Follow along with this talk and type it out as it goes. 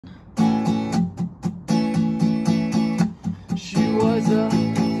was a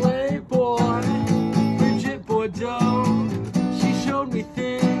playboy, Bridget Bordeaux. She showed me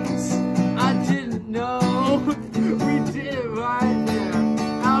things I didn't know. We did it right there,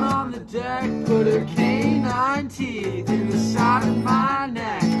 out on the deck. Put her canine teeth in the side of my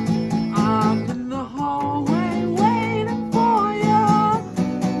neck. I'm in the hallway waiting for ya,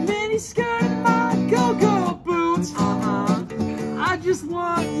 mini skirt and my go-go boots. I just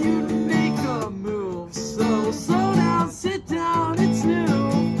want you to make a move, so slow down, sit down, it's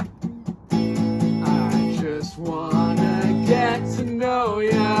new. I just wanna get to know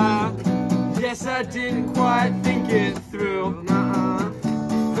ya. Guess I didn't quite think it through.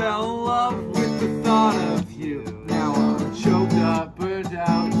 Fell in love with the thought of you. Now I'm choked up, burned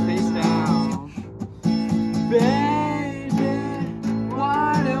out, face down. Baby,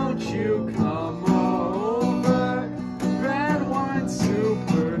 why don't you come over? Red wine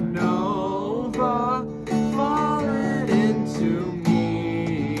supernova, falling into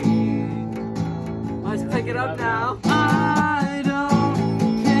me. Let's pick it up now. I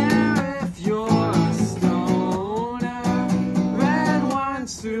don't care if you're a stoner. Red wine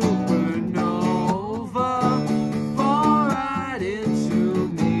supernova, fall right into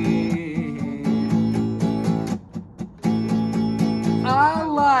me. I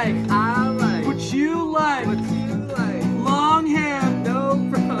like what you like. Long hair, no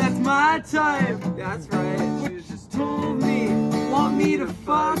problem. That's my type. That's right. She just told me, want me to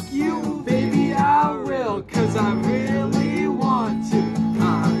fuck you? Baby, I will, cause I really want to.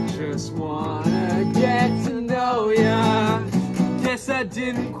 I just wanna get to know ya. Guess I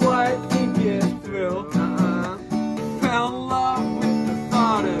didn't quite think it through. Fell in love with the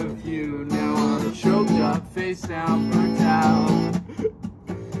thought of you. Now I'm choked up, face down, burnt out.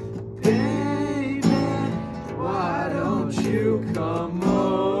 Baby, why don't you come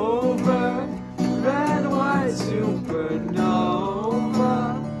over? Red, white supernova,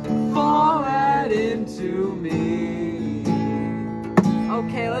 fall right into me.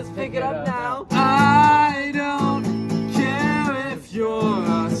 Okay, let's pick it up now. I don't care if you're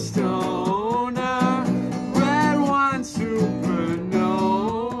a stoner. Red wine supernova,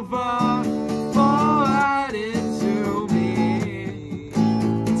 fall right into me.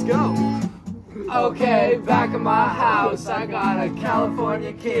 Let's go. Okay, back in my house, I got a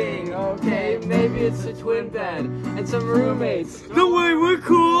California king. Okay, maybe it's a twin bed and some roommates. Don't worry, we're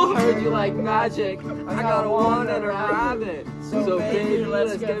cool. Heard you like magic. I got a wand and a rabbit. So baby,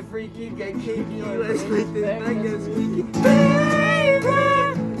 let's get freaky, get kinky. Let's make this night get squeaky. Baby,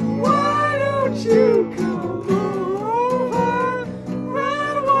 why don't you come over?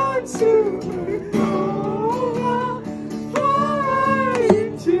 Red wine supernova, fall right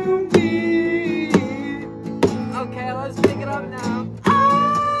into me. Okay, let's pick it up now. I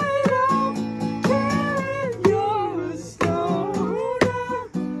don't care if you're a stoner.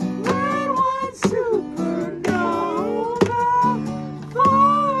 Red wine supernova,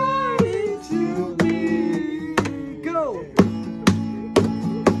 fall right into me. Go.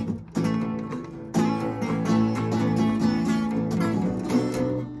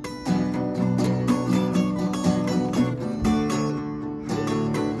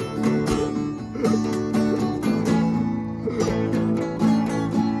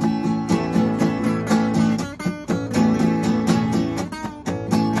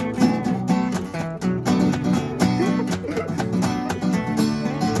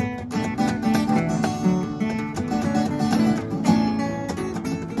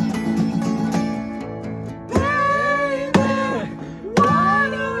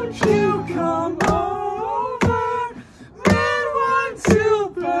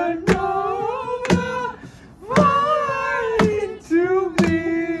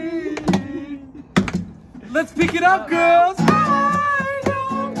 Let's pick it up, girls!